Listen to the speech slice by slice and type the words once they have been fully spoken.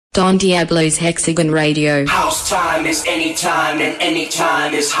Don Diablo's Hexagon Radio. House time is anytime, and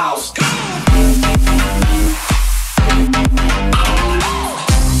anytime is house.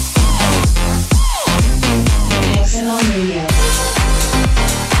 Hexagon Radio.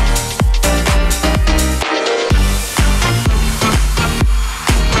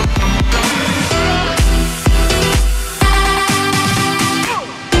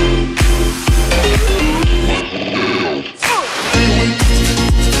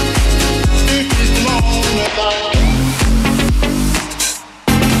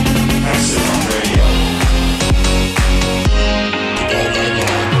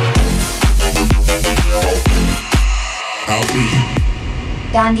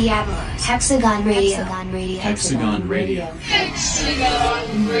 Don Diablo, Hexagon Radio. Hexagon Radio.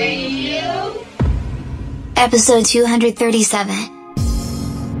 Hexagon Radio. Episode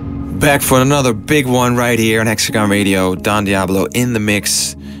 237. Back for another big one right here on Hexagon Radio. Don Diablo in the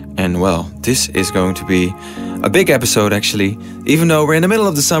mix. And well, this is going to be a big episode actually. Even though we're in the middle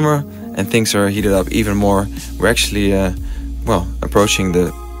of the summer and things are heated up even more, we're actually, approaching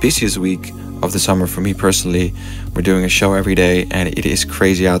the busiest week of the summer for me personally. We're doing a show every day and it is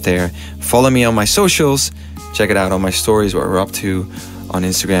crazy out there. Follow me on my socials. Check it out on my stories, what we're up to on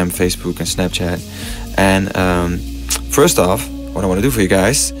Instagram, Facebook and Snapchat. And first off, what I want to do for you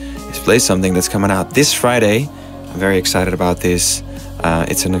guys is play something that's coming out this Friday. I'm very excited about this.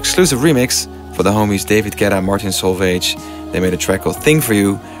 It's an exclusive remix for the homies David Guetta, Martin Solveig. They made a track called Thing For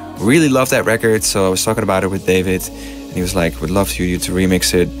You. Really love that record, so I was talking about it with David and he was like, would love you to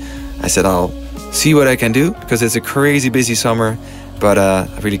remix it. I said I'll see what I can do because it's a crazy busy summer, but I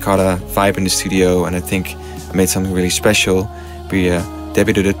really caught a vibe in the studio and I think I made something really special. We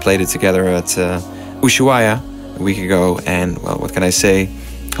debuted it, played it together at Ushuaia a week ago, and well, what can I say?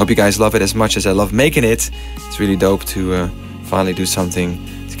 Hope you guys love it as much as I love making it. It's really dope to finally do something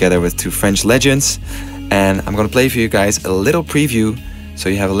together with two French legends, and I'm gonna play for you guys a little preview so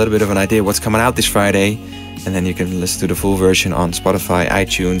you have a little bit of an idea what's coming out this Friday. And then you can listen to the full version on Spotify,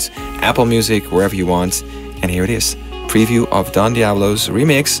 iTunes, Apple Music, wherever you want. And here it is. Preview of Don Diablo's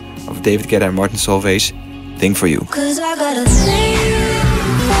remix of David Guetta and Martin Solveig, Thing For You. 'Cause I got a thing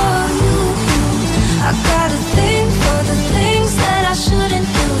for you. I got a thing for the things that I shouldn't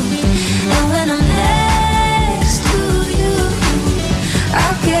do. And when I'm next to you, I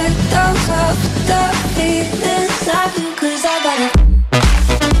get those up the feelings I do. 'Cause I got a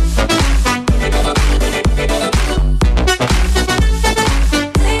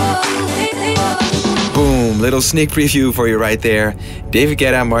Little sneak preview for you right there. David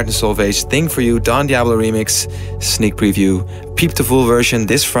Guetta, Martin Solveig, Thing For You, Don Diablo remix, sneak preview. Peep the full version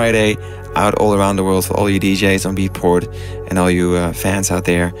this Friday, out all around the world for all you DJs on Beatport and all you fans out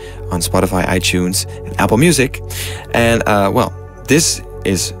there on Spotify, iTunes, and Apple Music. And this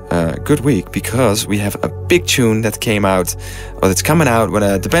is a good week because we have a big tune that came out, or that's coming out, when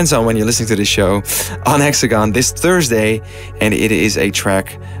it depends on when you're listening to this show, on Hexagon this Thursday, and it is a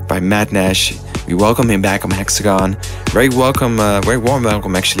track by Matt Nash. We welcome him back on Hexagon. Very warm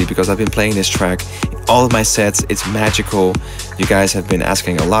welcome actually, because I've been playing this track in all of my sets. It's magical. You guys have been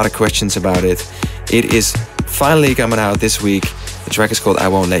asking a lot of questions about it. It is finally coming out this week. The track is called I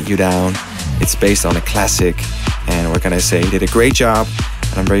Won't Let You Down. It's based on a classic, and what can I say? He did a great job,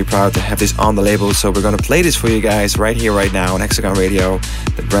 and I'm very proud to have this on the label. So we're gonna play this for you guys right here, right now on Hexagon Radio.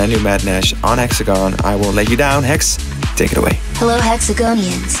 The brand new Matt Nash on Hexagon, I Won't Let You Down. Hex, take it away. Hello,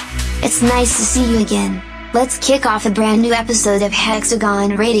 Hexagonians. It's nice to see you again. Let's kick off a brand new episode of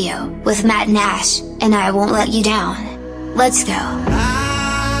Hexagon Radio with Matt Nash and I Won't Let You Down. Let's go.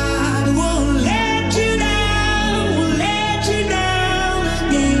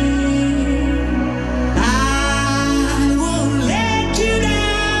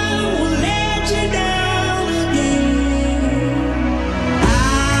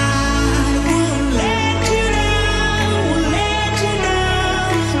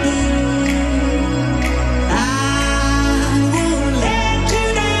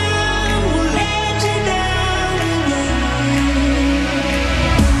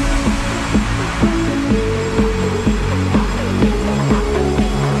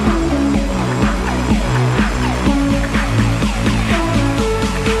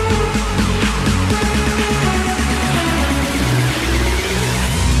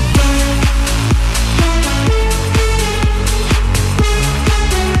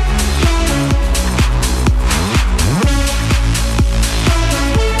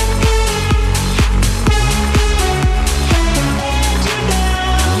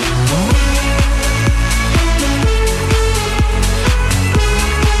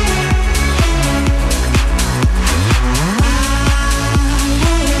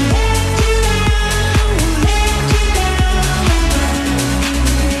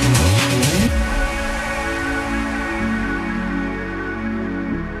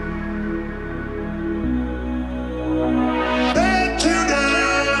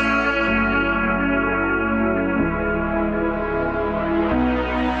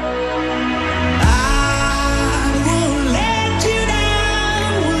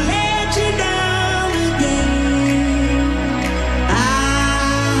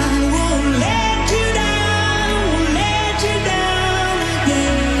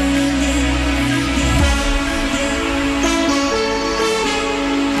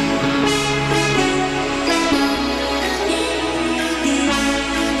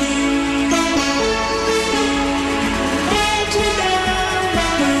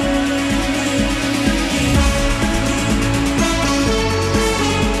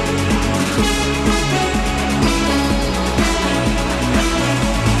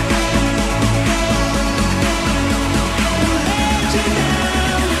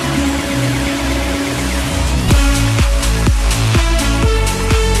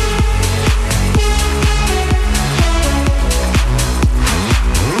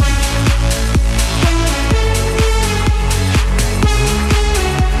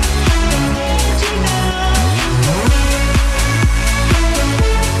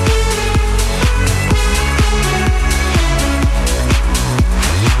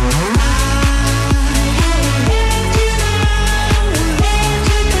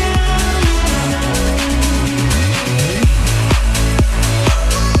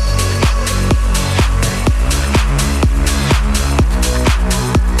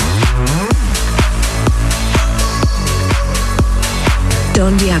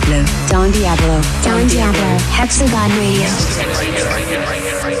 Don Diablo. Don Diablo. Don Diablo. Hexagon Radio.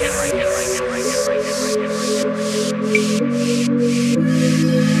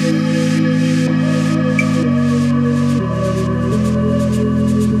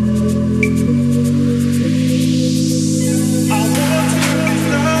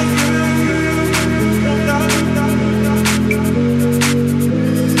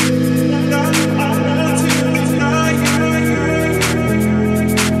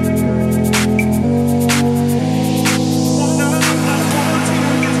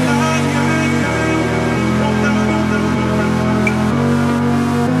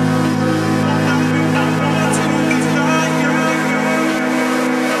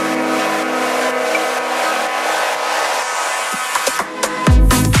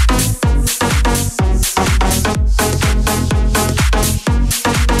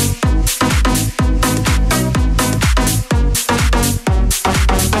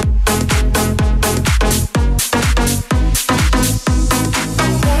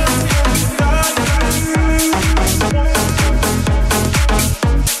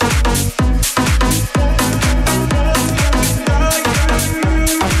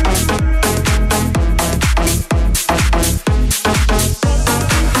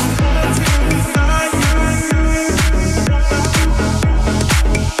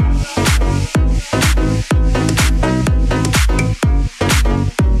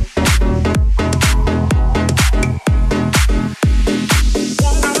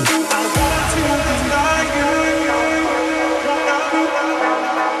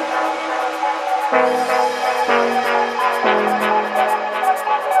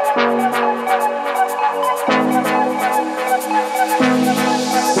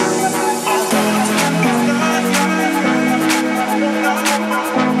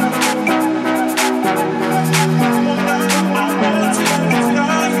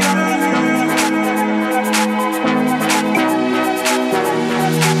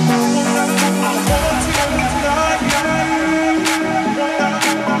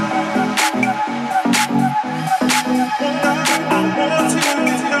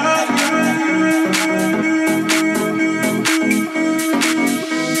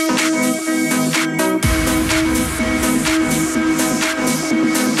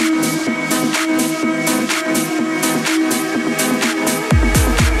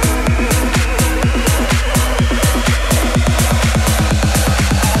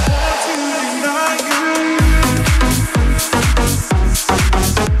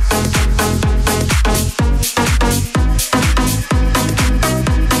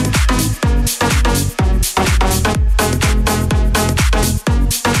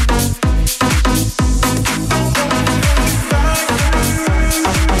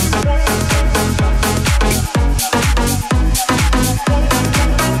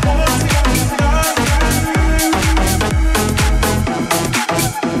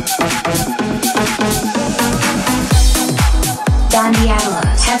 Don Diablo.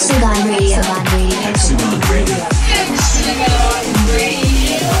 Hexagon Radio. Hexagon Radio. Hexagon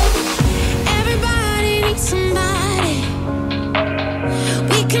Radio. Everybody needs somebody.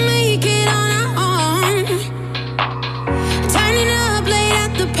 We can make it on our own. Turning up late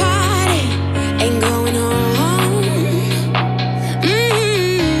at the party, ain't going home.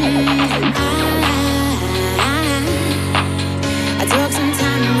 I took some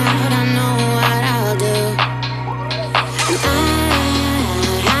time out, I know what I'll do. And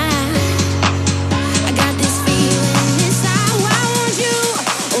I got this feeling.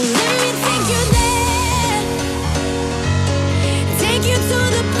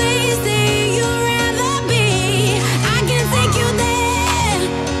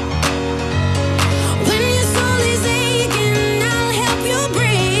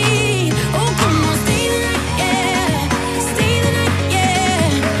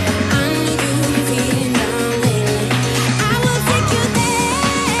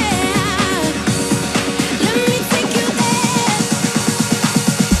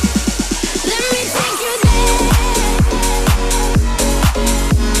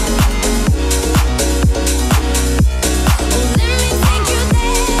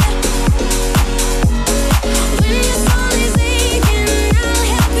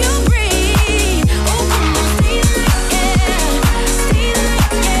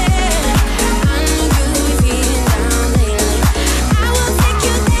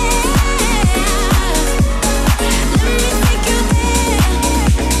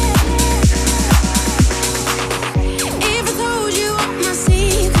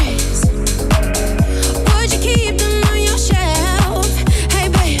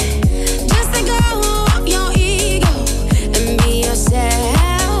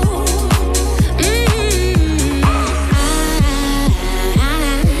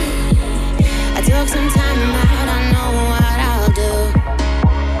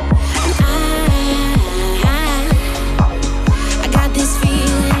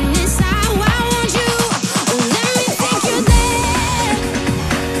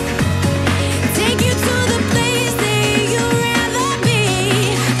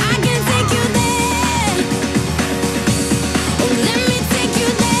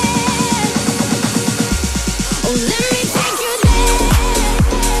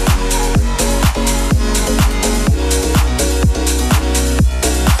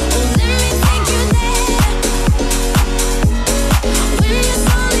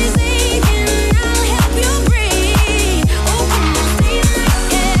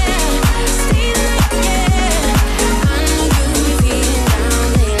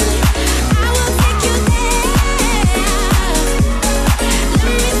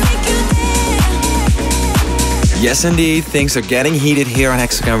 Yes, indeed, things are getting heated here on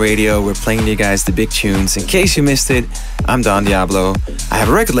Hexagon Radio. We're playing you guys the big tunes. In case you missed it, I'm Don Diablo. I have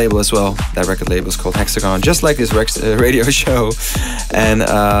a record label as well. That record label is called Hexagon, just like this radio show, and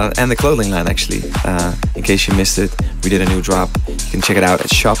the clothing line actually. In case you missed it, we did a new drop. You can check it out at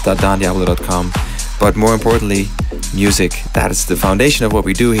shop.dondiablo.com. But more importantly, music. That is the foundation of what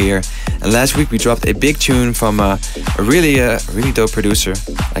we do here. And last week we dropped a big tune from a really dope producer.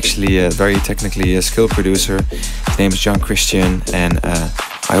 Actually, a very technically skilled producer. His name is John Christian, and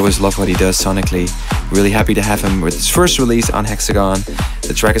I always love what he does sonically. Really happy to have him with his first release on Hexagon.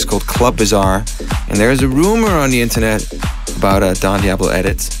 The track is called Club Bazaar, and there's a rumor on the internet about a Don Diablo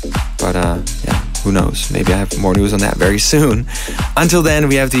edit. But yeah, who knows? Maybe I have more news on that very soon. Until then,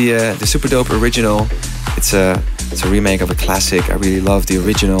 we have the super dope original. It's a remake of a classic. I really love the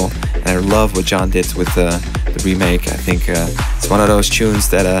original, and I love what John did with the remake. I think it's one of those tunes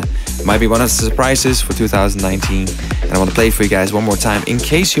that might be one of the surprises for 2019. And I want to play it for you guys one more time in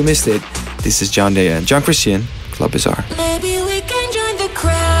case you missed it. This is John Christian, Club Bazaar. Maybe we can join the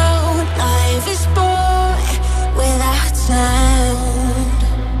crowd. Life is boring without sound.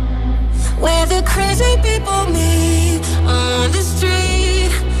 Where the crazy people meet on the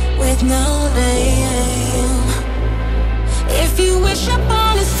street with no name. If you wish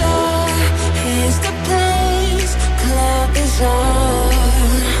upon a star, here's the place. Club Bazaar.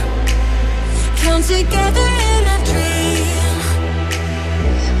 Come together in a dream.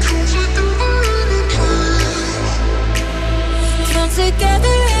 Come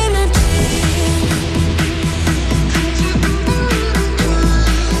together in a dream.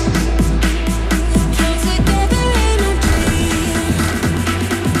 Come together in a dream.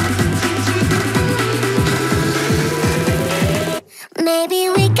 Maybe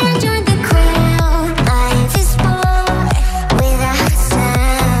we can join the crowd. Life is boring without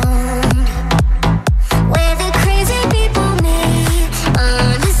sound. Where the crazy people meet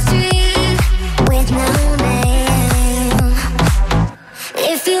on the street with no name.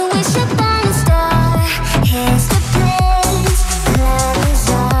 If you wish upon a star, here's the place. Club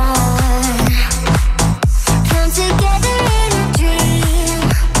Bazaar. Come together in a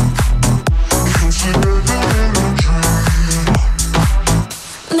dream. Come together in a dream.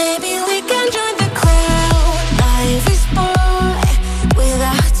 Maybe we can join the crowd. Life is boring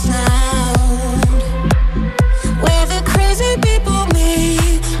without sound. Where the crazy people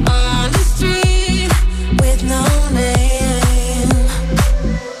meet on the street with no name.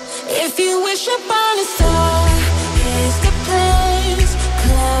 If you wish upon a star, here's the place.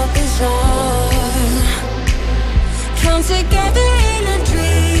 Club Bazaar. Come together in a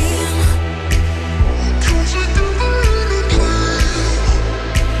dream. Come together in a dream.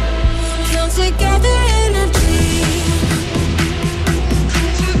 Come together in a dream.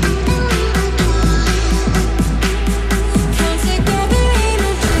 Come together in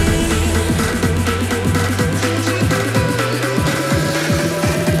a dream.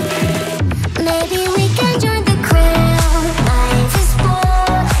 Maybe we can join the crowd. Life is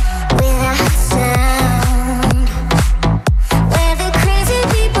boring without sound. Where the crazy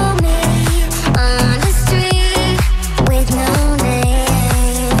people meet on the street with no name.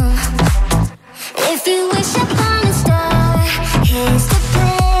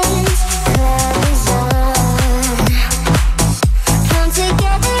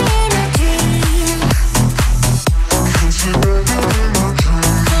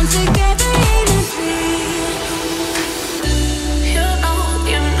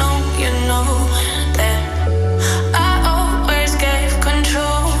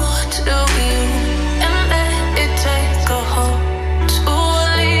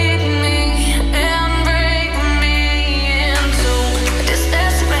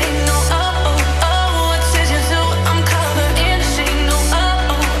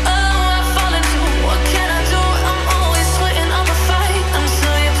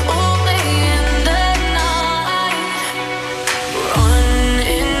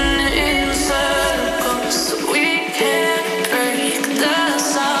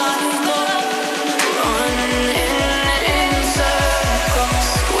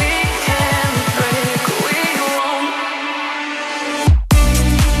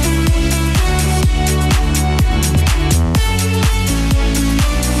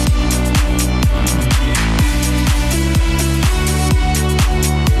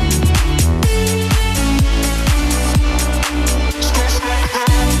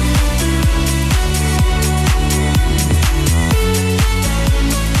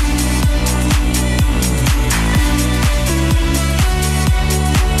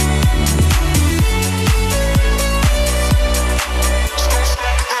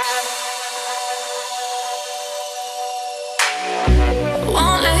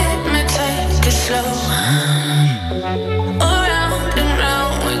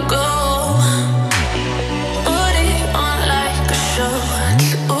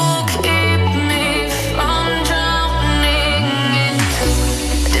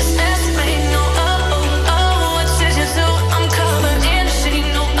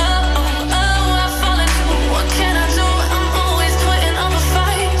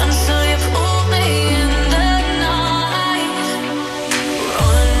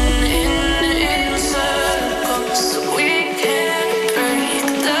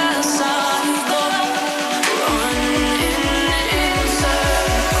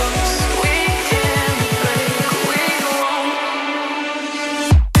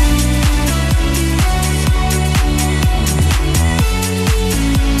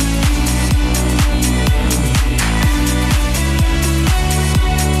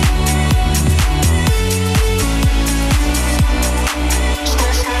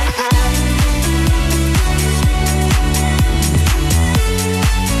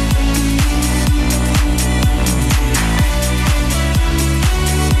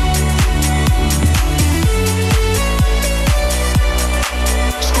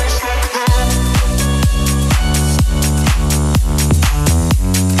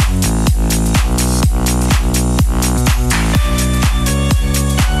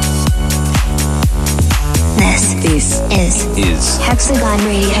 is Hexagon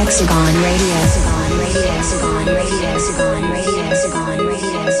Radio. Hexagon Radio. Hexagon Radio. Hexagon Radio. Hexagon Radio.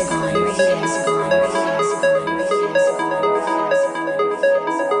 Hexagon Radio. Hexagon Radio. Hexagon Radio.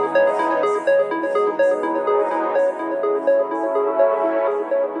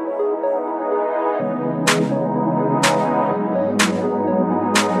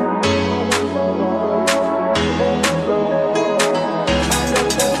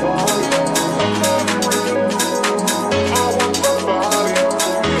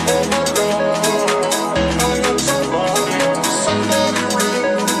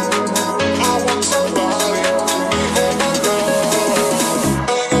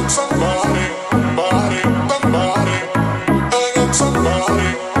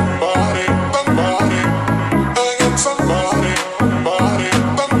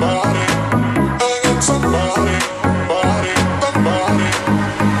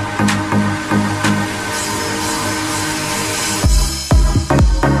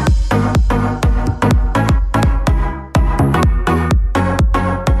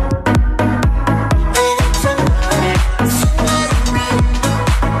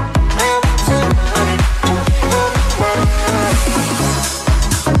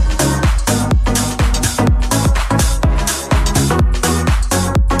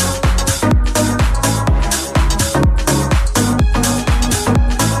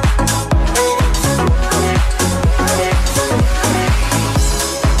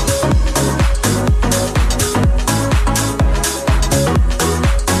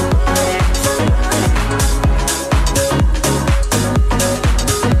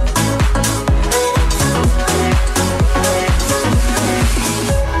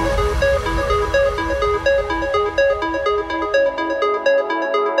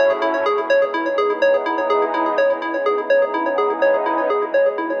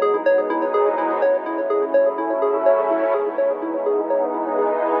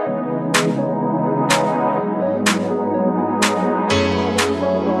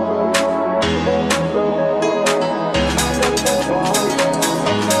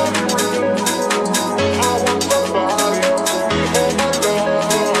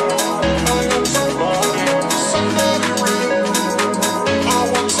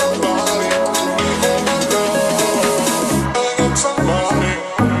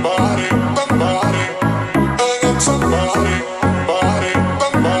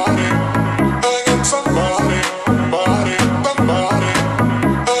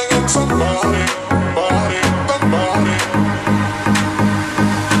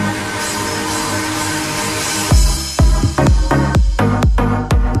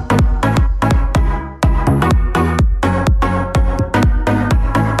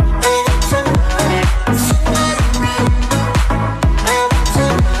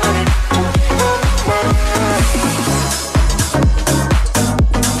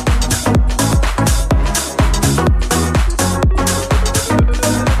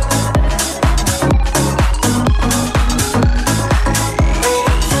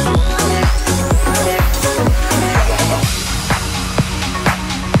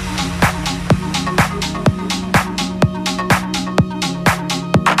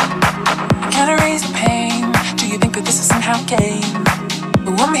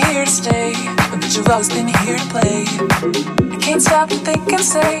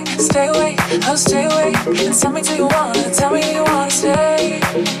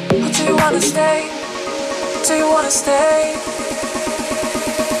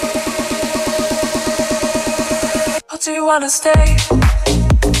 Wanna stay?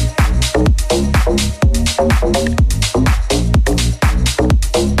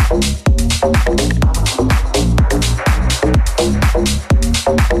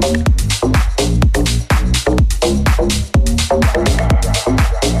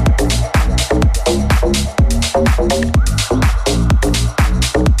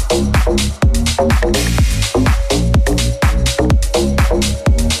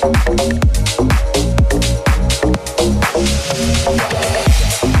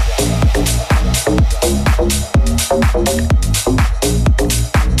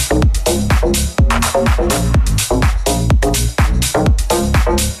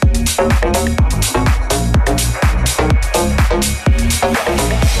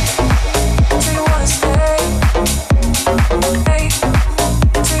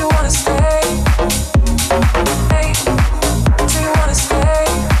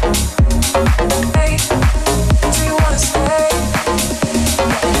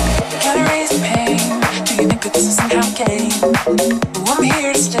 I'm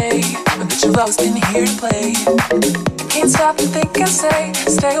here to stay, but that you've always been here to play. Can't stop and think and say,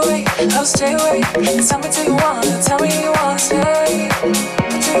 stay away, oh stay away. Tell me do you wanna, tell me do you wanna stay?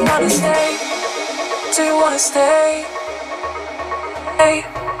 Do you wanna stay? Do you wanna stay? Hey,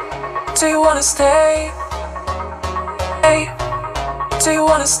 do you wanna stay? Hey, do you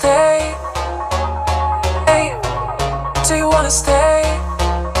wanna stay? Hey, do you wanna stay?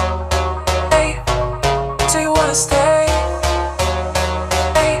 Hey, do you wanna stay?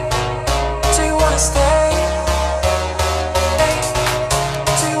 Hey, do you wanna stay? Hey,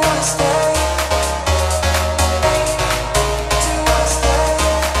 do you wanna stay? Hey, do you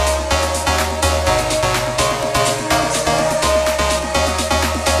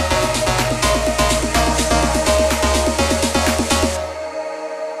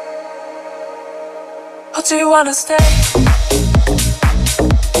wanna stay? Oh, do you wanna stay?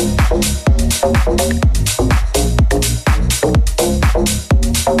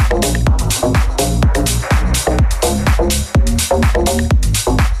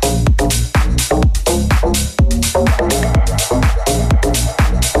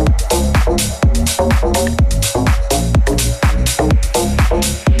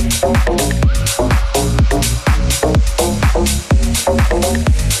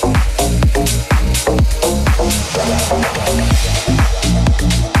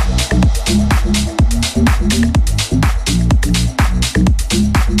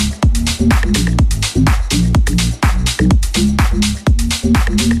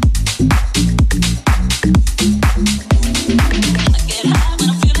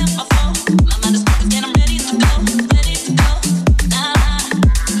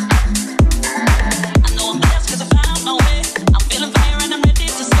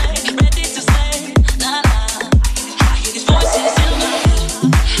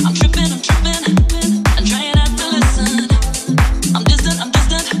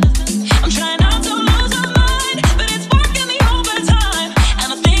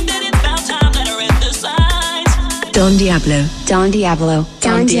 Don Diablo. Don Diablo.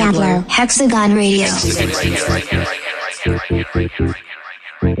 Don Diablo. Hexagon Radio. I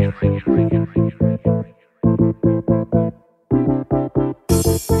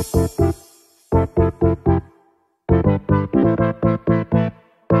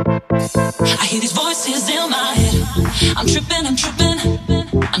hear these voices in my head. I'm tripping, I'm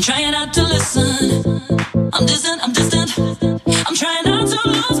trying not to listen. I'm distant, I'm trying not to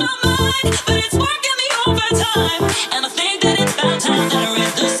lose my mind, but it's working me overtime, and I think that it's about time that I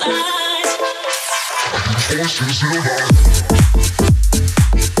read the signs. Voices in my head.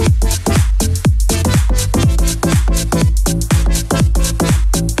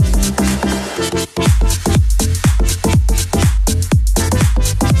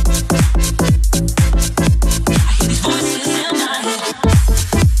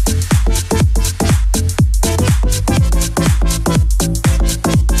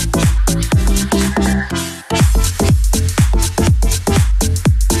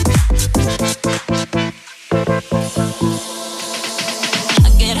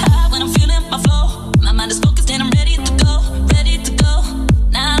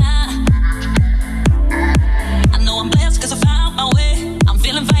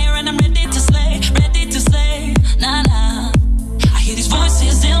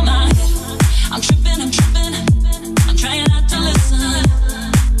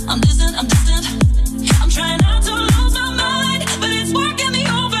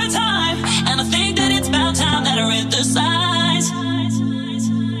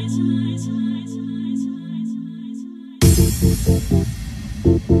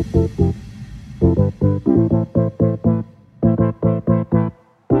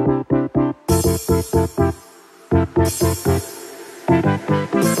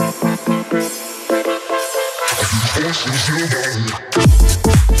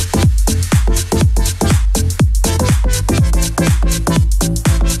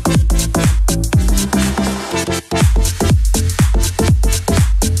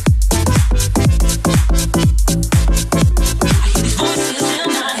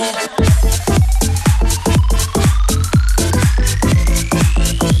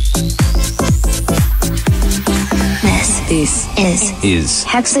 Is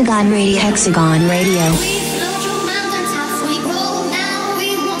Hexagon Radio. Hexagon Radio.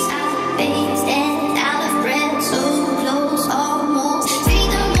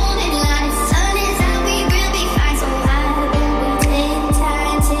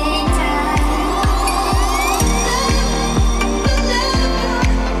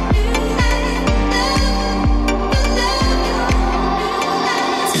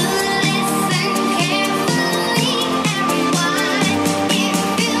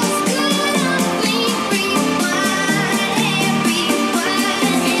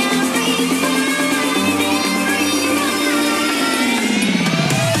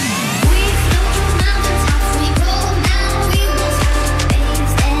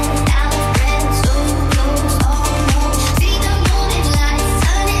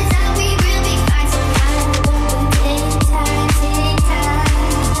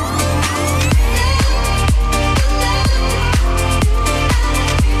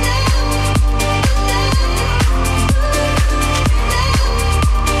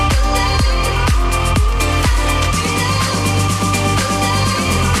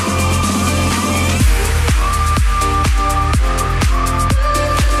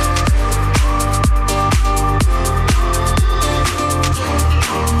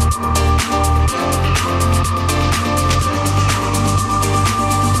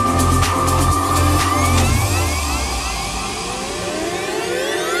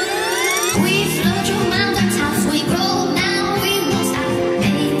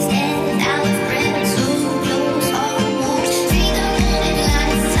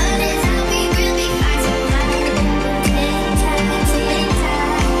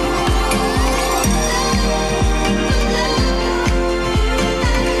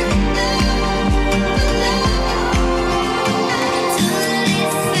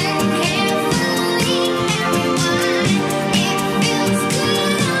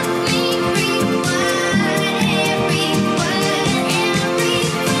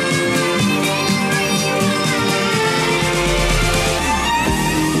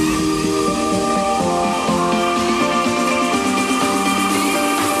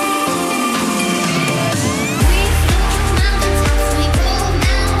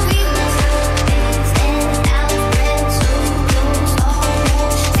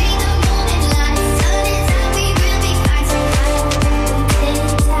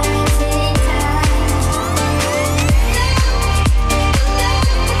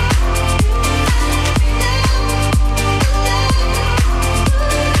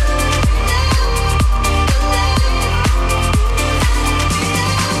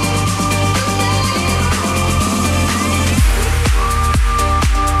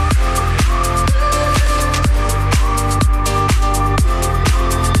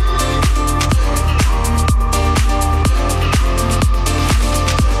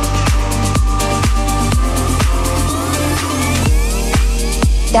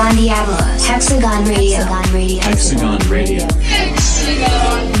 Don Diablo, Hexagon Radio. Hexagon Radio.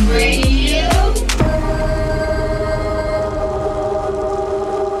 Hexagon Radio.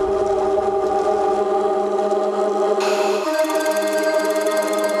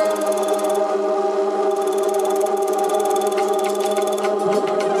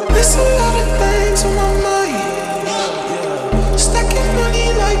 There's a lot of things on my mind. Stacking money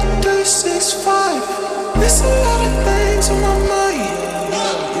like 365. There's a lot of things on my mind.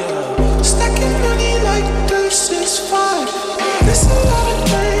 Stacking money like 365. There's a lot of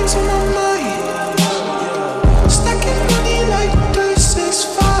things on my mind. Stacking money like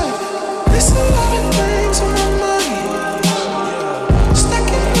 365. There's a lot of things on my mind.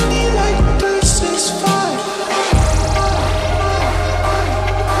 Stacking money like 365.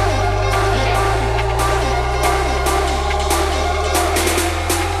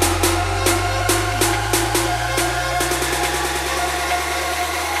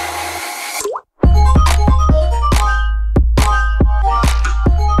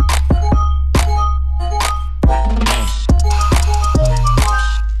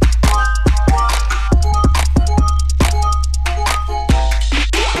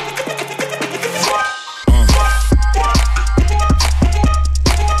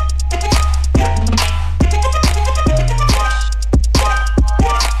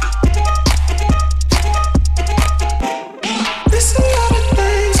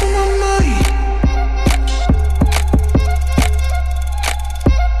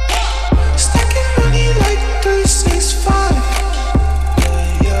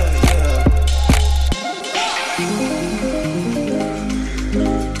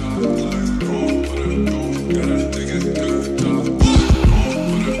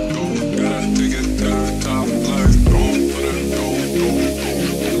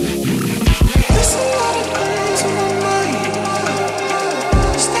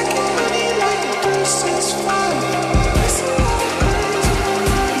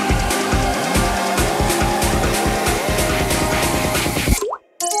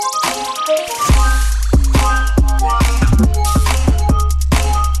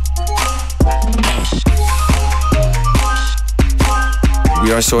 We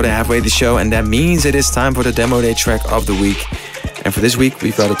are sort of halfway the show, and that means it is time for the demo day track of the week. And for this week,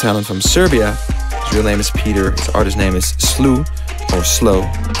 we've got a talent from Serbia. His real name is Peter. His artist name is Slu, or Slow.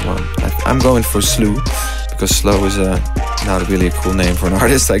 Well, I'm going for Slu, because Slow is not really a cool name for an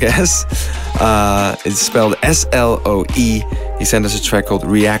artist, I guess. It's spelled S-L-O-E. He sent us a track called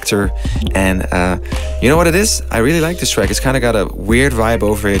Reactor, and you know what it is? I really like this track. It's kind of got a weird vibe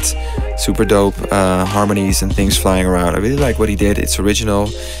over it. Super dope harmonies and things flying around. I really like what he did. It's original.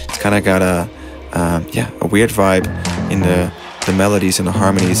 It's kind of got a weird vibe in the melodies and the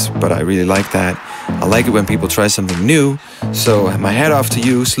harmonies, but I really like that. I like it when people try something new. So my hat off to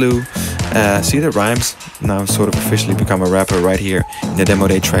you, Slu. See, that rhymes. Now sort of officially become a rapper right here in the demo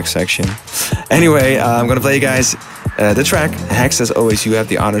day track section. Anyway, I'm gonna play you guys the track. Hex, as always, you have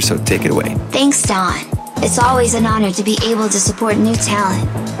the honor, so take it away. Thanks, Don. It's always an honor to be able to support new talent.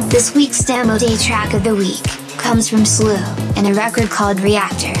 This week's demo day track of the week comes from Slu and a record called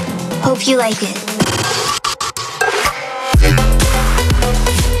Reactor. Hope you like it.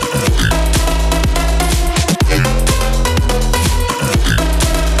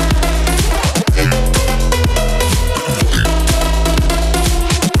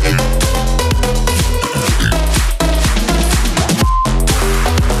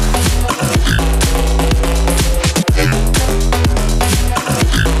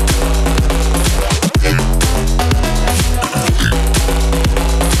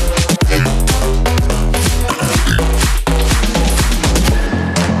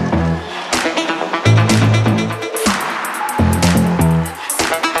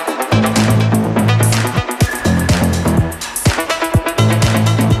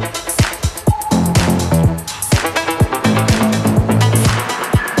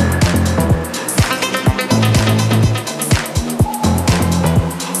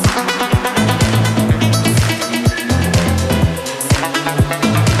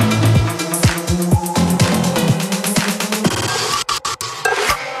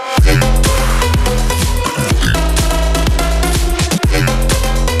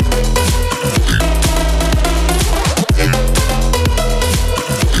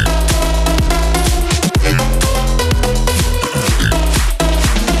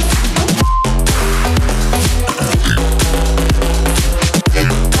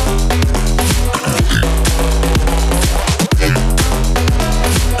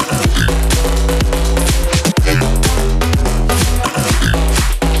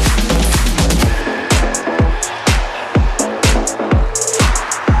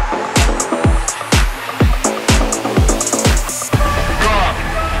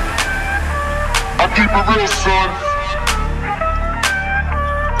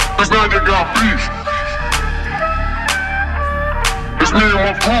 now you got beef. It's me and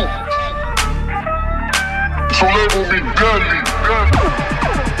my crew. So label me deadly.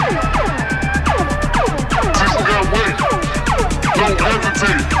 Since you got weight, don't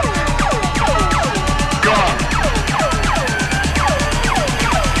hesitate. God.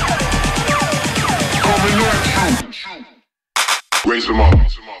 Coming at you. Raise them up.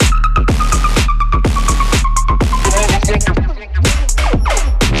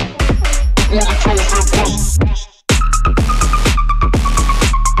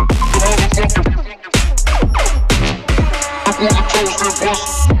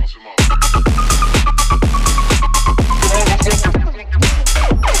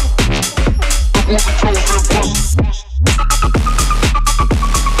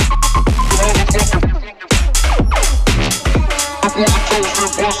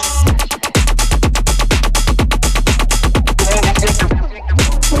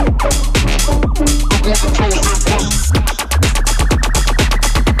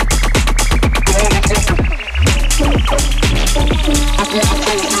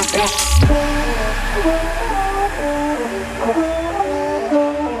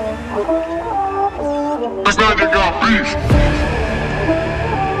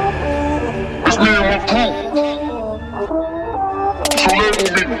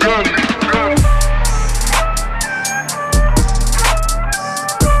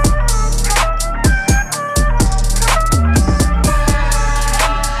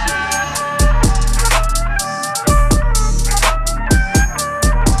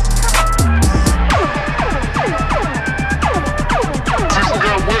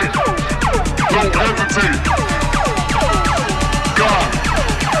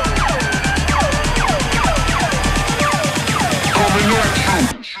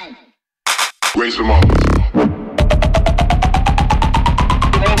 Raise them up.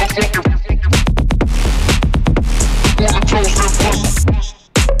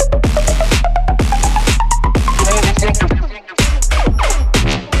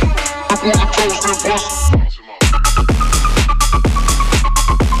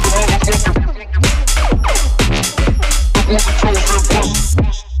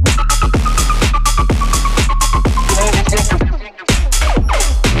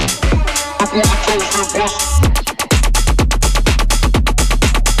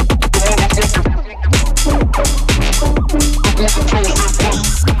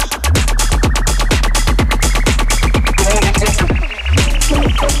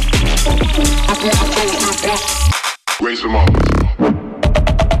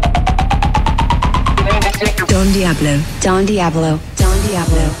 Don Diablo, Don Diablo, Don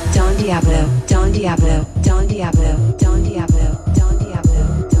Diablo, Don Diablo, Don Diablo, Don Diablo, Don Diablo, Don Diablo,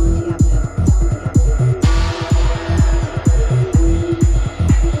 Don Diablo.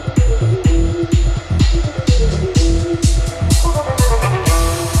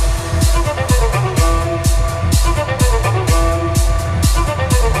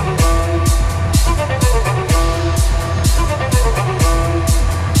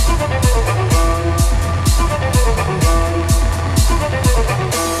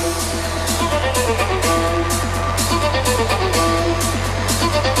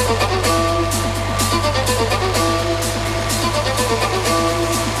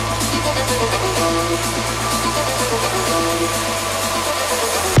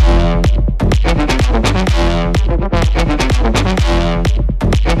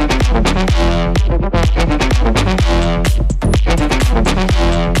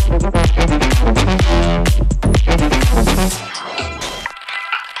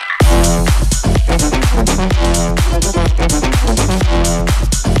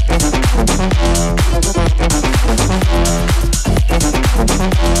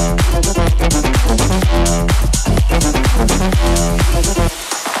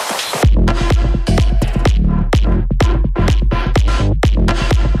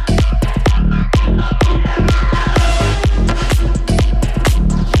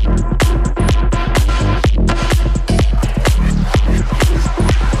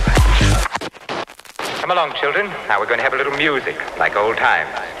 Children, now we're going to have a little music, like old times.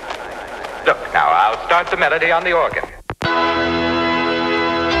 Look, now I'll start the melody on the organ.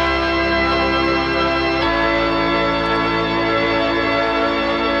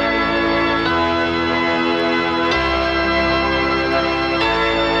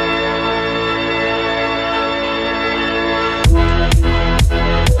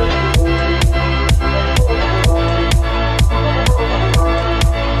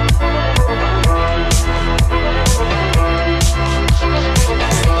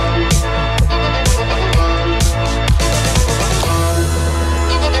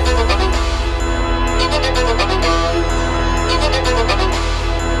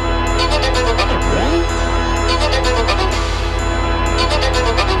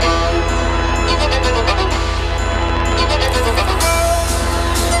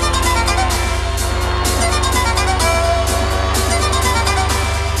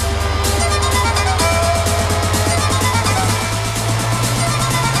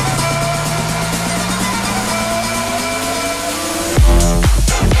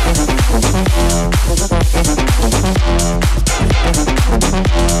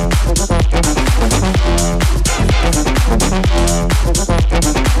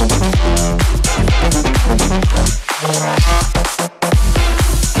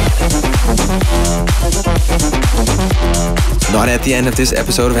 not at the end of this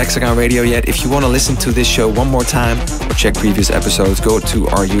episode of Hexagon Radio yet. If you want to listen to this show one more time or check previous episodes, go to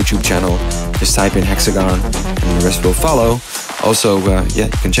our YouTube channel. Just type in Hexagon and the rest will follow. Also, you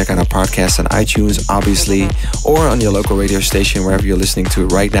can check out our podcast on iTunes, obviously, or on your local radio station, wherever you're listening to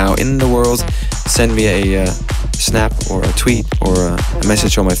it right now in the world. Send me a snap or a tweet or a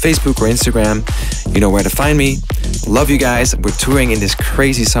message on my Facebook or Instagram. You know where to find me. Love you guys. We're touring in this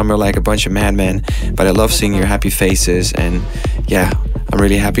crazy summer like a bunch of madmen, but I love seeing your happy faces, and yeah, I'm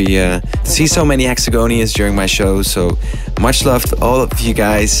really happy to see so many Hexagonians during my shows. So much love to all of you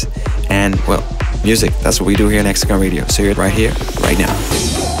guys, and well, music, that's what we do here in Hexagon Radio. So you're right here, right now.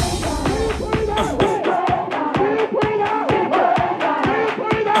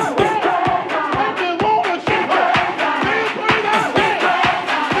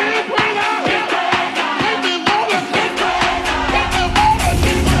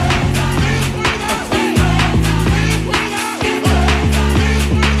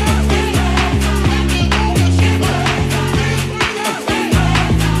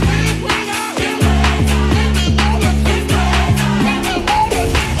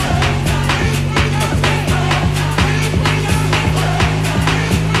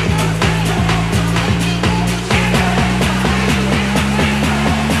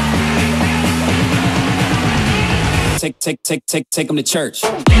 Take them to church.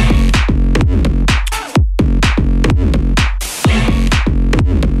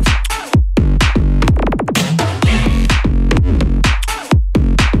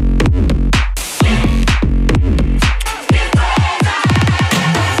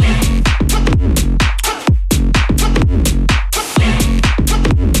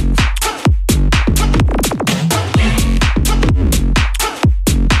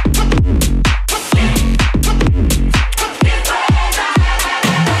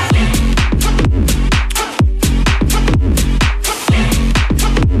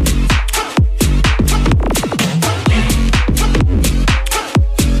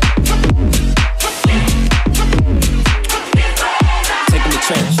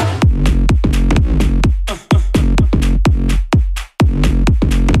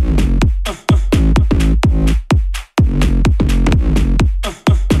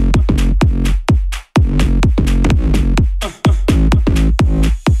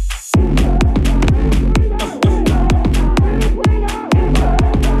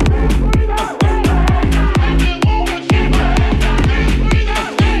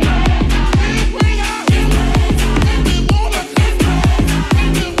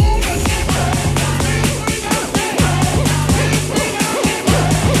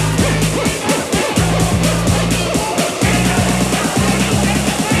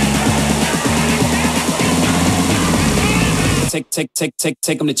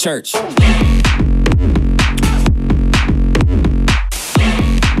 Take them to church.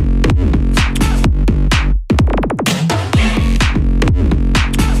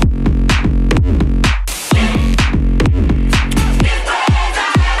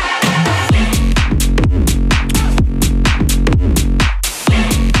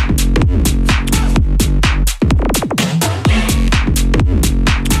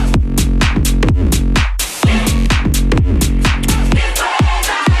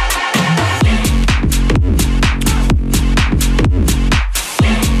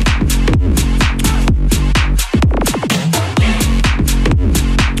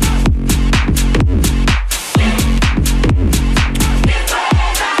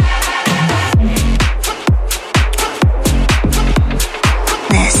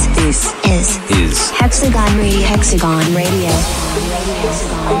 Hexagon Radio. Hexagon Radio.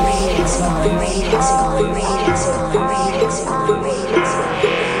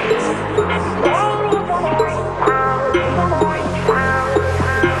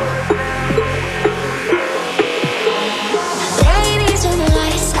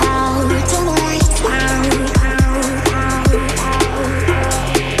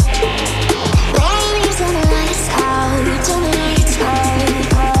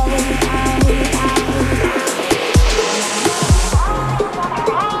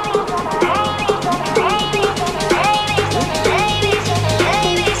 Hey!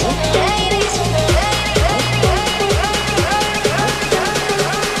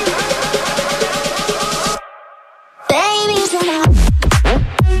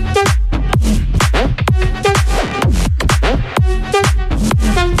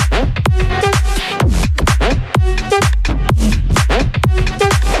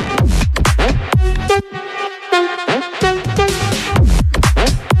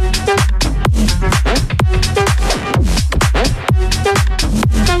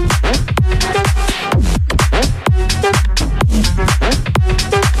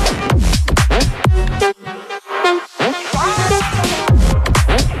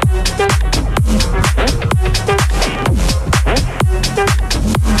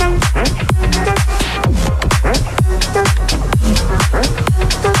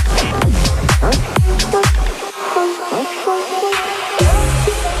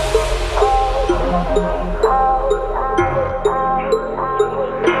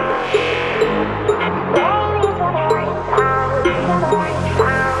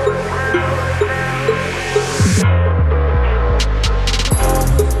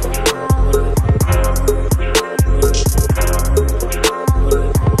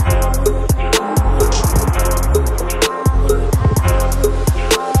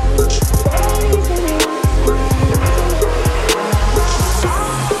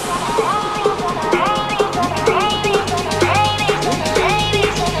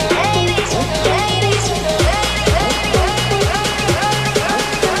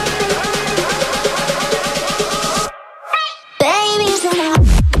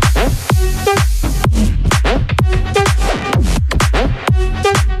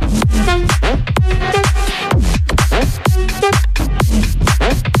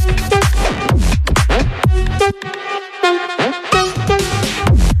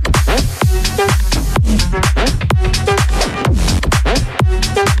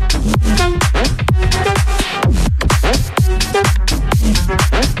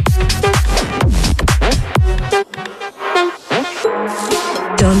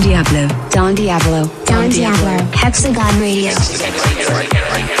 Diablo. Don Diablo. Hexagon Radio.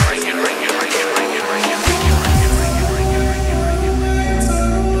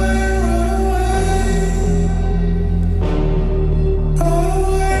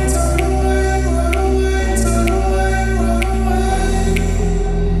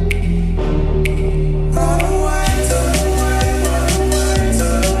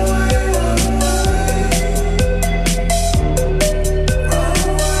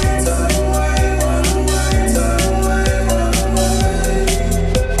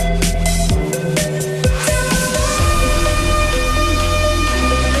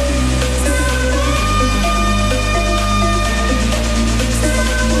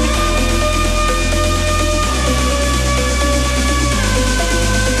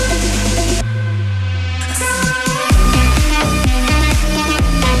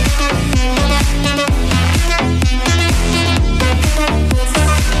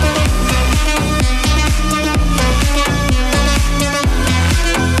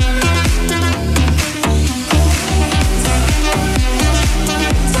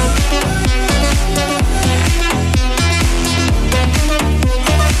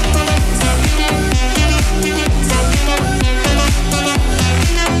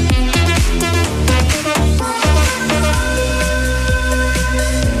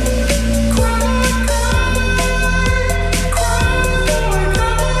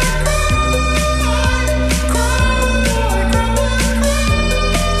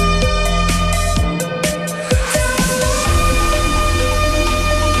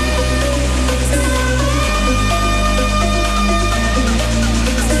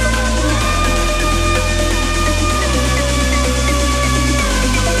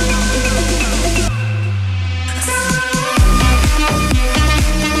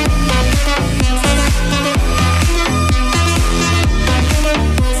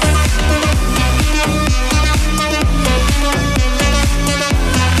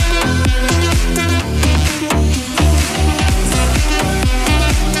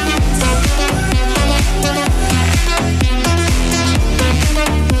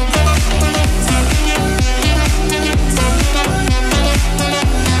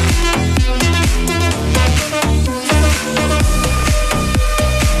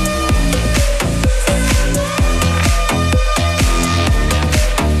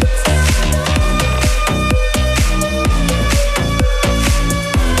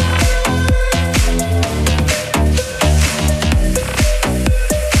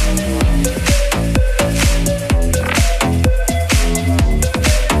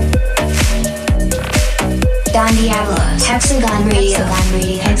 Don Diablo. Hexagon Radio.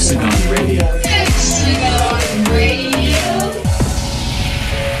 Hexagon Radio. Hexagon Radio.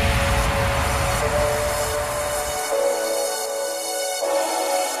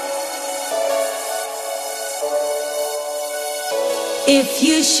 If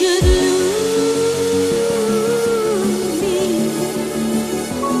you should lose me,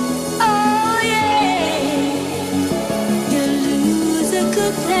 oh yeah, you lose a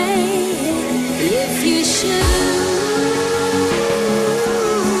good thing. If you should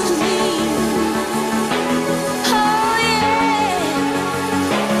lose me, oh yeah,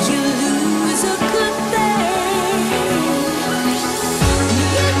 you lose a good thing.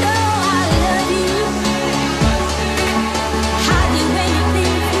 You know I love you. How do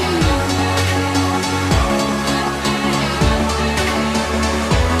anything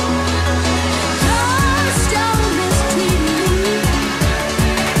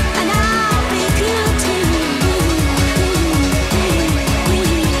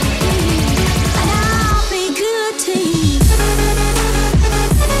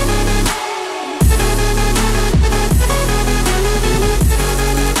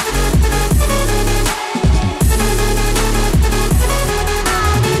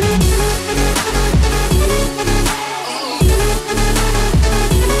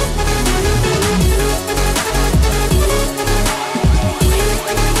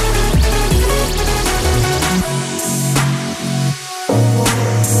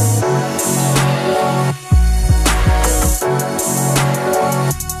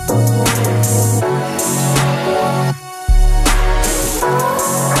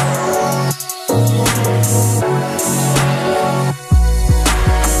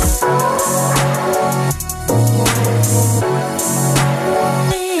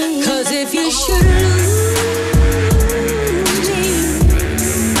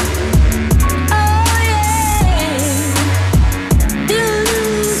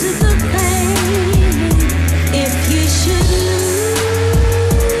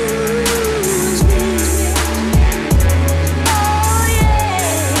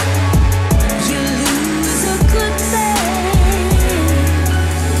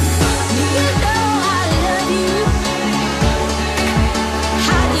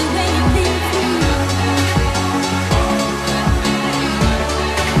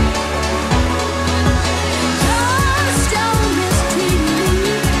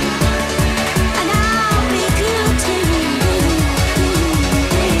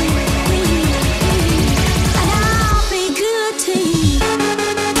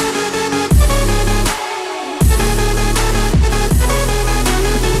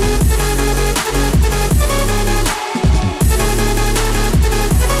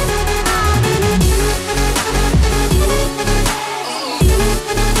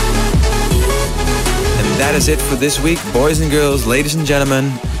is it for this week, boys and girls, ladies and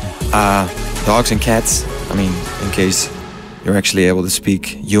gentlemen, dogs and cats. I mean, in case you're actually able to speak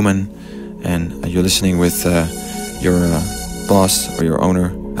human and you're listening with your boss or your owner.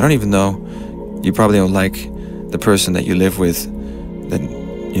 I don't even know. You probably don't like the person that you live with, that,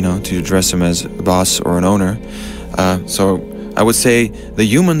 you know, to address him as a boss or an owner. So I would say the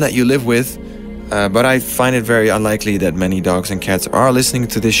human that you live with. But I find it very unlikely that many dogs and cats are listening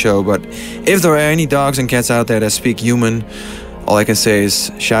to this show. But if there are any dogs and cats out there that speak human, all I can say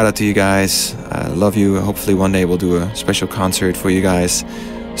is shout out to you guys. I love you. Hopefully one day we'll do a special concert for you guys.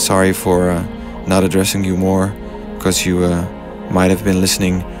 Sorry for not addressing you more, because you might have been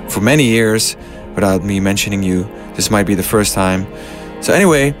listening for many years without me mentioning you. This might be the first time. So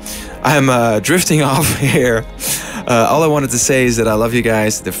anyway, I'm drifting off here. All I wanted to say is that I love you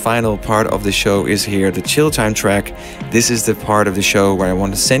guys. The final part of the show is here, the chill time track. This is the part of the show where I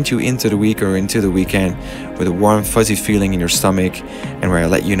want to send you into the week or into the weekend with a warm, fuzzy feeling in your stomach, and where I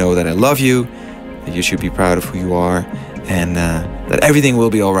let you know that I love you, that you should be proud of who you are, and that everything will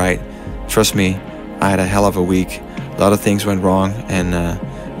be alright. Trust me, I had a hell of a week. A lot of things went wrong, and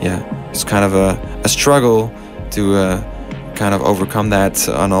yeah, it's kind of a struggle to kind of overcome that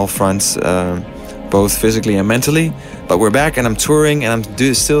on all fronts, both physically and mentally. But we're back, and I'm touring, and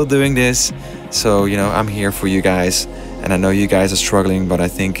I'm still doing this. So, you know, I'm here for you guys, and I know you guys are struggling, but I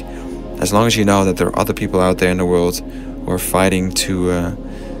think as long as you know that there are other people out there in the world who are fighting to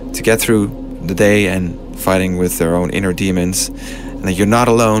get through the day and fighting with their own inner demons, and that you're not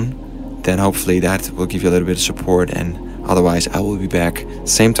alone, then hopefully that will give you a little bit of support. And otherwise, I will be back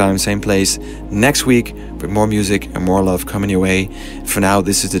same time, same place next week with more music and more love coming your way. For now,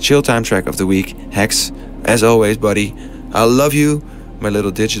 this is the chill time track of the week. Hex, as always, buddy, I love you, my little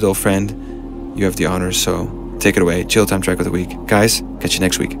digital friend. You have the honors, so take it away. Chill time track of the week. Guys, catch you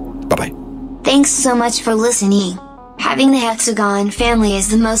next week. Bye-bye. Thanks so much for listening. Having the Hexagon family is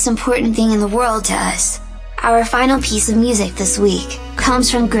the most important thing in the world to us. Our final piece of music this week comes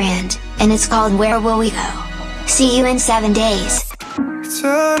from Grand, and it's called Where Will We Go? See you in 7 days.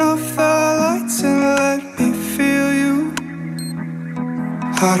 Turn off the lights and let me feel you.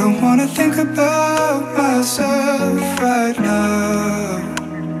 I don't wanna think about myself right now.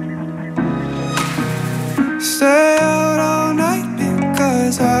 Stay out all night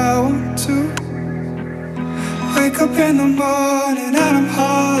because I want to. Wake up in the morning and I'm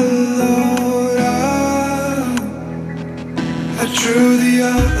hollowed out. I drew the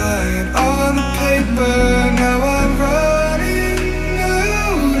outline on the paper, now I'm running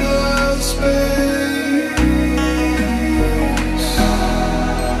out of space.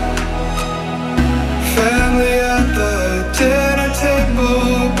 Family at the dinner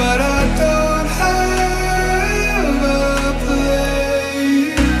table, but I don't have a place.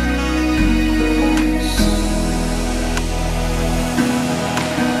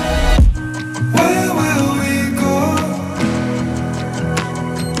 Where will we go?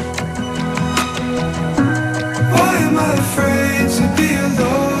 Why am I afraid to be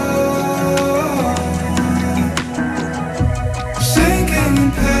alone? Sinking in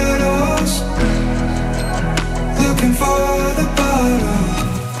petals, looking for the bottom.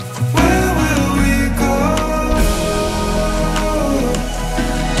 Where will we go?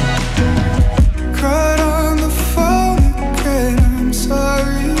 Cried on the phone again, I'm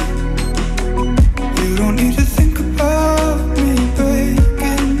sorry. You don't need to think about me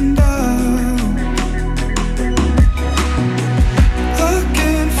breaking down.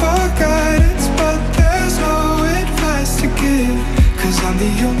 Looking for guidance, but there's no advice to give, 'cause I'm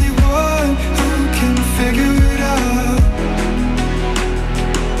the only one who can figure it